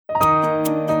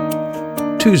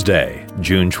Tuesday,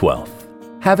 June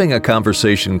 12th. Having a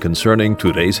conversation concerning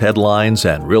today's headlines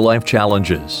and real-life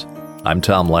challenges. I'm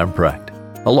Tom Lamprecht,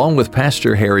 along with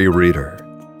Pastor Harry Reeder.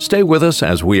 Stay with us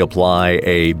as we apply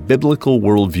a biblical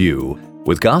worldview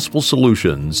with gospel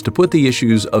solutions to put the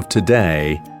issues of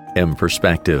today in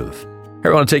perspective. I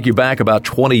want to take you back about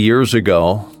 20 years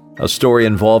ago, a story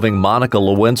involving Monica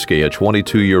Lewinsky, a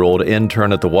 22-year-old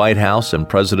intern at the White House, and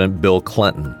President Bill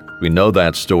Clinton. We know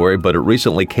that story, but it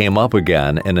recently came up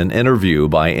again in an interview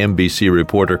by NBC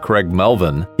reporter Craig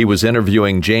Melvin. He was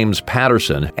interviewing James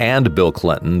Patterson and Bill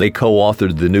Clinton. They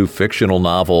co-authored the new fictional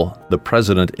novel, The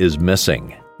President is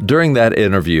Missing. During that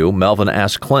interview, Melvin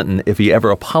asked Clinton if he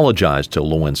ever apologized to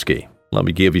Lewinsky. Let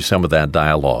me give you some of that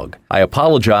dialogue. "I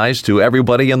apologize to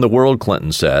everybody in the world,"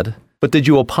 Clinton said. "But did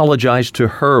you apologize to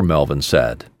her?" Melvin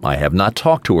said. "I have not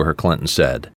talked to her," Clinton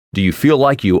said. "Do you feel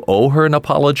like you owe her an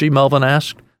apology?" Melvin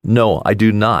asked. "No, I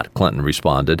do not," Clinton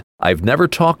responded. "I've never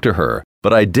talked to her,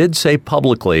 but I did say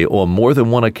publicly on more than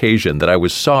one occasion that I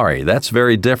was sorry. That's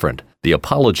very different. The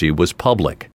apology was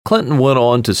public." Clinton went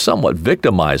on to somewhat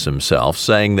victimize himself,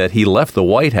 saying that he left the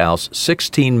White House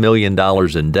 $16 million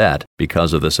in debt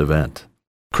because of this event.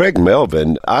 Craig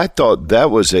Melvin, I thought that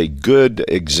was a good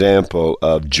example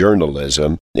of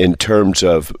journalism in terms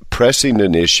of pressing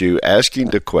an issue,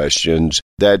 asking the questions.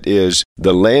 That is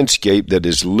the landscape that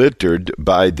is littered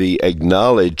by the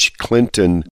acknowledged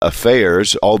Clinton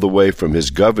affairs all the way from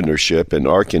his governorship in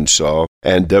Arkansas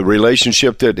and the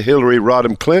relationship that Hillary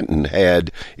Rodham Clinton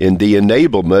had in the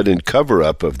enablement and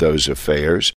cover-up of those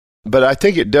affairs. But I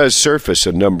think it does surface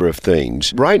a number of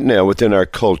things. Right now within our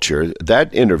culture,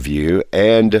 that interview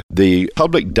and the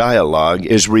public dialogue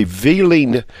is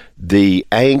revealing the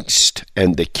angst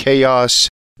and the chaos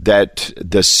that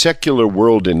the secular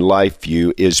world in life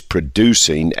view is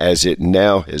producing as it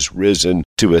now has risen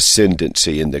to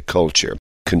ascendancy in the culture.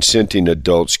 Consenting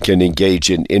adults can engage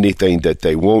in anything that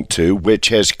they want to, which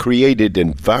has created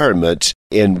environments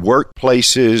in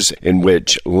workplaces in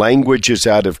which language is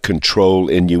out of control.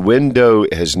 Innuendo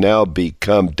has now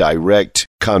become direct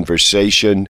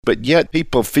conversation, but yet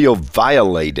people feel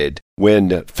violated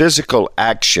when physical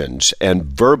actions and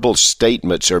verbal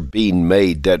statements are being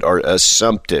made that are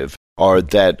assumptive or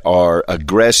that are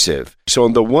aggressive. So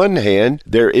on the one hand,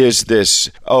 there is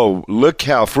this, oh, look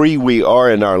how free we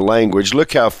are in our language.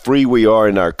 Look how free we are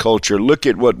in our culture. Look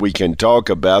at what we can talk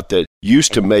about that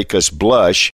used to make us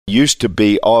blush, used to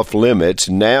be off limits.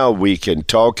 Now we can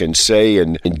talk and say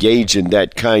and engage in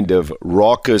that kind of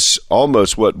raucous,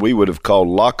 almost what we would have called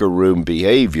locker room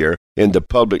behavior in the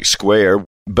public square.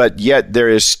 But yet there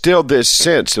is still this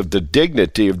sense of the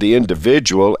dignity of the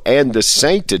individual and the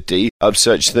sanctity of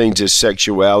such things as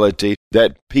sexuality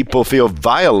that people feel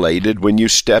violated when you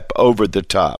step over the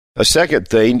top. A second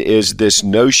thing is this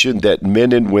notion that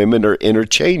men and women are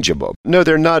interchangeable. No,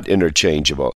 they're not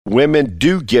interchangeable. Women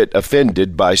do get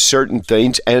offended by certain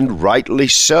things, and rightly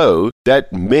so,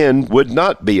 that men would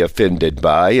not be offended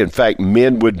by. In fact,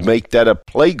 men would make that a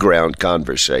playground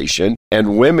conversation,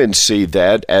 and women see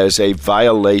that as a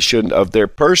violation of their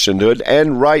personhood,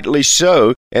 and rightly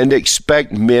so, and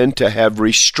expect men to have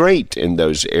restraint in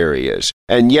those areas.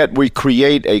 And yet we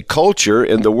create a culture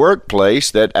in the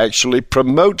workplace that actually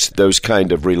promotes those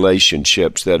kind of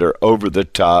relationships that are over the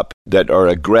top, that are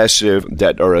aggressive,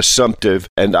 that are assumptive,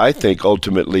 and I think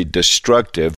ultimately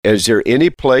destructive. Is there any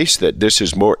place that this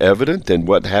is more evident than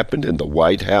what happened in the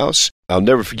White House? I'll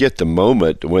never forget the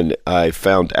moment when I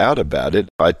found out about it.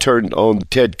 I turned on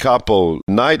Ted Koppel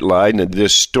Nightline, and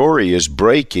this story is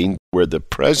breaking where the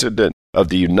President of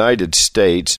the United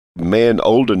States, man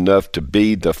old enough to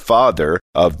be the father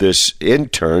of this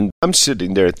intern, I'm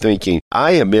sitting there thinking,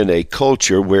 I am in a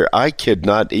culture where I could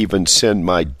not even send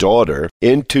my daughter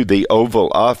into the Oval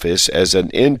Office as an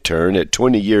intern at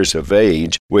 20 years of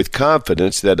age with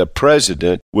confidence that a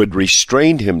president would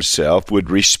restrain himself, would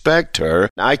respect her.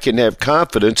 I can have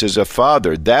confidence as a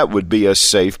father that would be a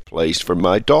safe place for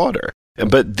my daughter.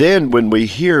 But then when we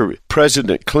hear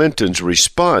President Clinton's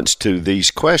response to these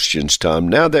questions, Tom,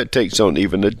 now that takes on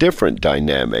even a different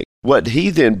dynamic. What he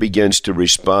then begins to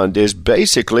respond is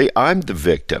basically, I'm the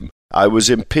victim. I was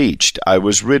impeached. I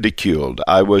was ridiculed.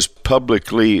 I was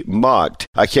publicly mocked.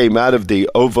 I came out of the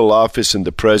Oval Office and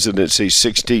the presidency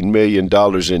 $16 million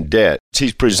in debt.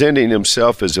 He's presenting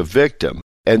himself as a victim.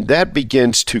 And that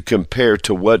begins to compare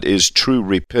to what is true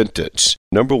repentance.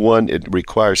 Number one, it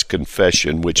requires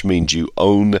confession, which means you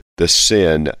own the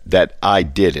sin that I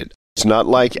did it. It's not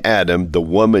like Adam, the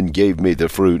woman gave me the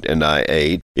fruit and I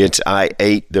ate. It's I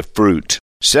ate the fruit.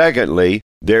 Secondly,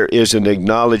 there is an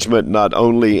acknowledgement, not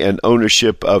only an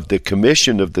ownership of the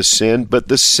commission of the sin, but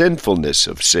the sinfulness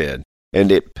of sin.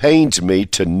 and it pains me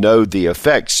to know the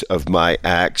effects of my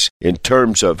acts in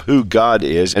terms of who God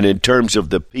is and in terms of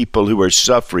the people who are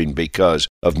suffering because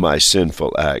of my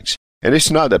sinful acts. And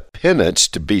it's not a penance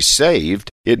to be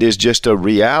saved. It is just a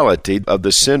reality of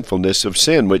the sinfulness of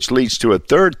sin, which leads to a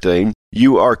third thing.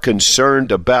 You are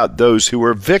concerned about those who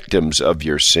are victims of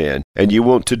your sin, and you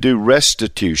want to do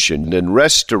restitution and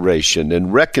restoration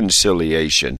and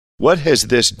reconciliation. What has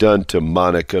this done to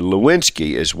Monica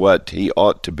Lewinsky is what he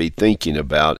ought to be thinking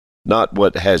about, not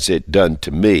what has it done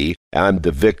to me. I'm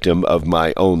the victim of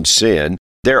my own sin.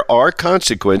 There are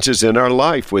consequences in our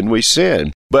life when we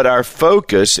sin, but our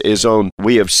focus is on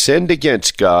we have sinned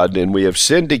against God and we have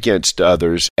sinned against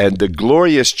others, and the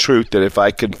glorious truth that if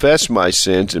I confess my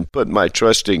sins and put my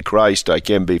trust in Christ, I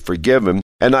can be forgiven,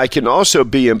 and I can also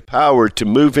be empowered to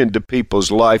move into people's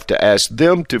life to ask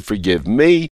them to forgive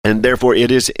me, and therefore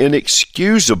it is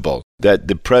inexcusable that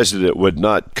the president would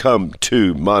not come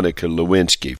to Monica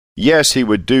Lewinsky. Yes, he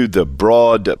would do the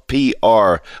broad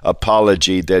PR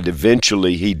apology that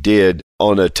eventually he did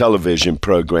on a television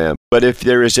program. But if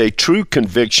there is a true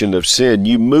conviction of sin,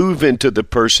 you move into the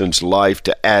person's life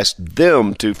to ask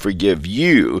them to forgive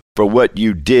you for what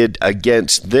you did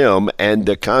against them and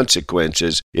the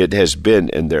consequences it has been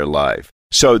in their life.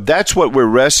 So that's what we're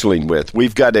wrestling with.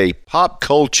 We've got a pop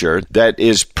culture that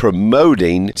is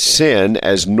promoting sin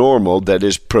as normal, that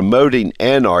is promoting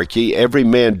anarchy. Every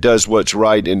man does what's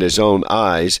right in his own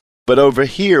eyes. But over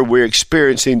here, we're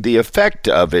experiencing the effect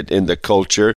of it in the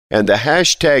culture, and the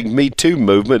hashtag #MeToo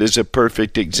movement is a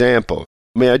perfect example.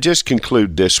 May I just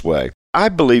conclude this way? I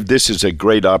believe this is a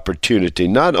great opportunity,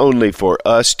 not only for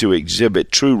us to exhibit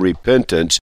true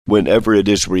repentance whenever it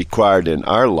is required in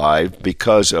our life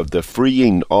because of the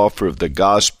freeing offer of the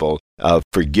gospel of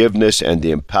forgiveness and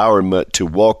the empowerment to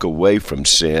walk away from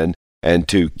sin and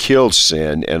to kill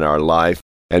sin in our life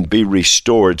and be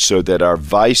restored so that our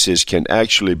vices can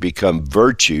actually become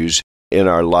virtues in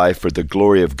our life for the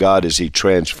glory of God as He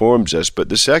transforms us. But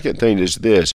the second thing is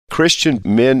this: Christian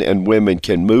men and women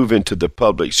can move into the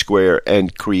public square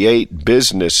and create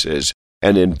businesses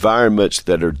and environments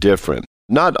that are different.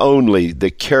 Not only the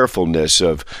carefulness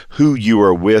of who you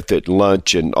are with at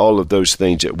lunch and all of those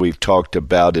things that we've talked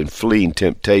about in fleeing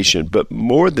temptation, but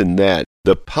more than that,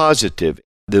 the positive,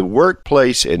 the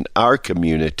workplace in our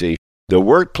community, the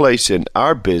workplace in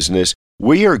our business,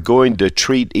 we are going to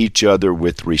treat each other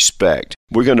with respect.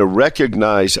 We're going to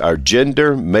recognize our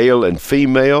gender, male and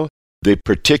female, the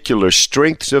particular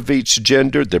strengths of each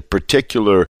gender, the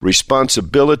particular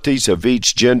responsibilities of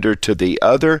each gender to the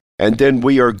other, and then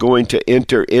we are going to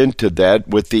enter into that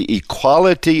with the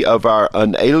equality of our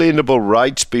unalienable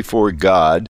rights before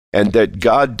God, and that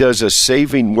God does a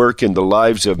saving work in the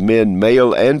lives of men,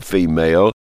 male and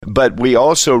female, but we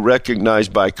also recognize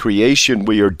by creation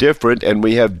we are different and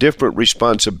we have different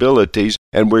responsibilities,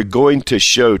 and we're going to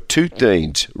show two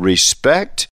things: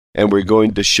 respect, and we're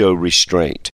going to show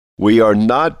restraint. We are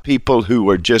not people who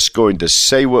are just going to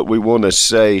say what we want to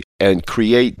say and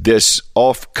create this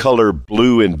off-color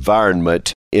blue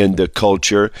environment in the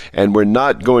culture, and we're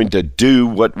not going to do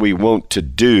what we want to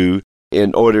do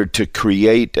in order to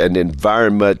create an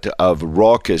environment of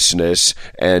raucousness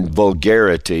and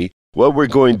vulgarity. What we're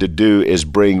going to do is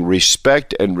bring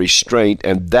respect and restraint,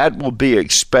 and that will be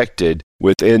expected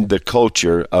within the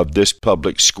culture of this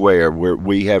public square where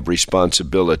we have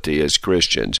responsibility as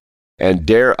Christians. And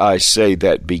dare I say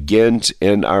that begins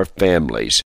in our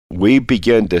families. We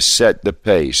begin to set the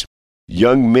pace.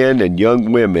 Young men and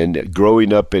young women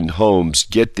growing up in homes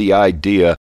get the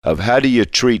idea of how do you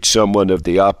treat someone of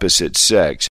the opposite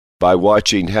sex by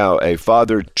watching how a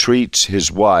father treats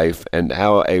his wife and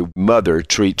how a mother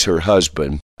treats her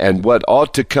husband. And what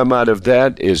ought to come out of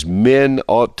that is men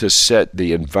ought to set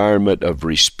the environment of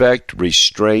respect,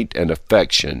 restraint, and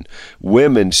affection.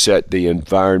 Women set the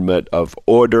environment of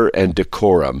order and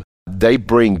decorum. They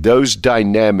bring those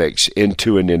dynamics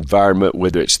into an environment,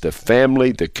 whether it's the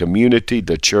family, the community,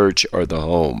 the church, or the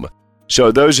home. So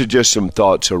those are just some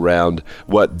thoughts around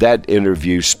what that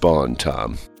interview spawned,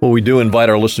 Tom. Well, we do invite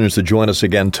our listeners to join us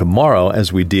again tomorrow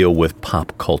as we deal with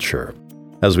pop culture.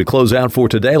 As we close out for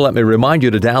today, let me remind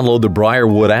you to download the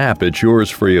Briarwood app. It's yours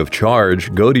free of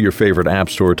charge. Go to your favorite app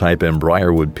store, type in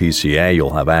Briarwood PCA.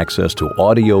 You'll have access to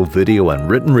audio, video,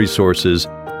 and written resources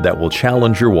that will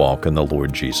challenge your walk in the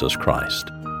Lord Jesus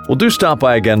Christ. Well, do stop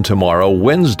by again tomorrow,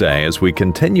 Wednesday, as we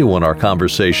continue on our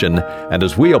conversation and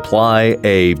as we apply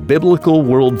a biblical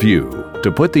worldview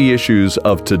to put the issues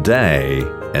of today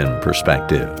in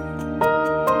perspective.